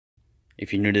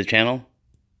If you're new to the channel,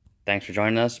 thanks for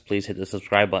joining us. Please hit the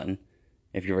subscribe button.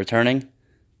 If you're returning,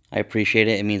 I appreciate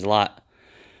it. It means a lot.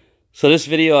 So this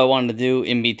video I wanted to do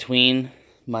in between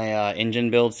my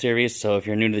engine build series. So if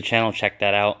you're new to the channel, check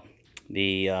that out.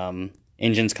 The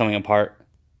engine's coming apart,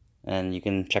 and you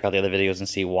can check out the other videos and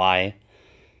see why.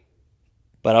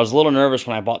 But I was a little nervous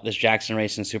when I bought this Jackson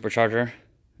Racing Supercharger,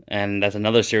 and that's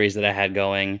another series that I had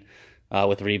going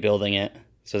with rebuilding it.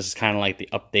 So this is kind of like the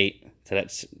update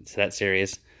to that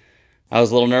series. I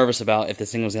was a little nervous about if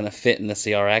this thing was going to fit in the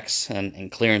CRX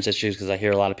and clearance issues, because I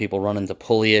hear a lot of people run into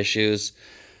pulley issues.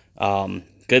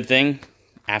 Good thing,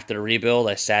 after the rebuild,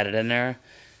 I sat it in there,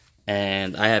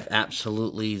 and I have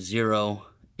absolutely zero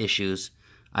issues.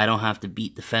 I don't have to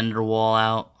beat the fender wall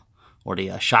out or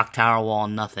the shock tower wall,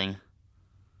 nothing.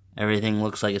 Everything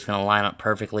looks like it's going to line up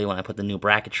perfectly when I put the new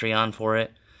bracketry on for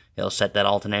it. It'll set that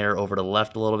alternator over to the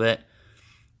left a little bit.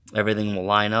 Everything will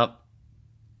line up,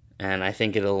 and I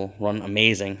think it'll run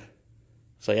amazing.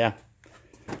 So yeah,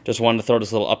 just wanted to throw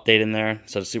this little update in there.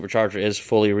 So the Supercharger is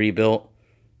fully rebuilt.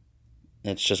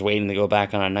 It's just waiting to go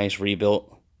back on a nice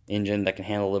rebuilt engine that can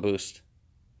handle the boost.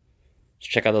 So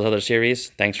check out those other series.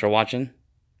 Thanks for watching.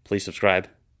 Please subscribe.